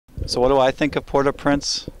So what do I think of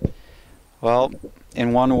Port-au-Prince? Well,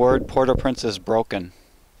 in one word, Port-au-Prince is broken.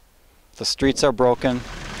 The streets are broken,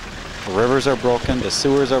 the rivers are broken, the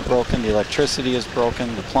sewers are broken, the electricity is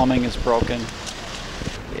broken, the plumbing is broken.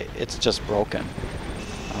 It's just broken.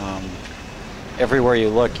 Everywhere you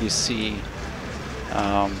look, you see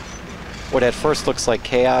what at first looks like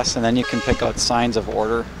chaos, and then you can pick out signs of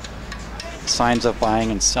order, signs of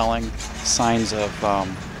buying and selling, signs of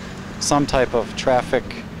some type of traffic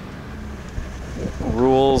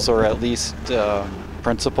rules or at least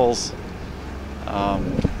principles.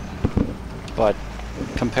 But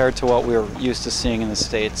compared to what we're used to seeing in the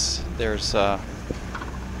States, there's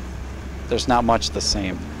not much the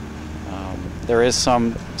same. There is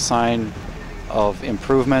some sign of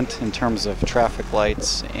improvement in terms of traffic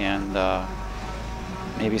lights and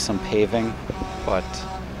maybe some paving, but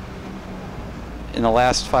in the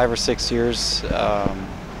last 5 or 6 years,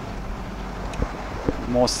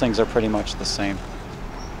 most things are pretty much the same.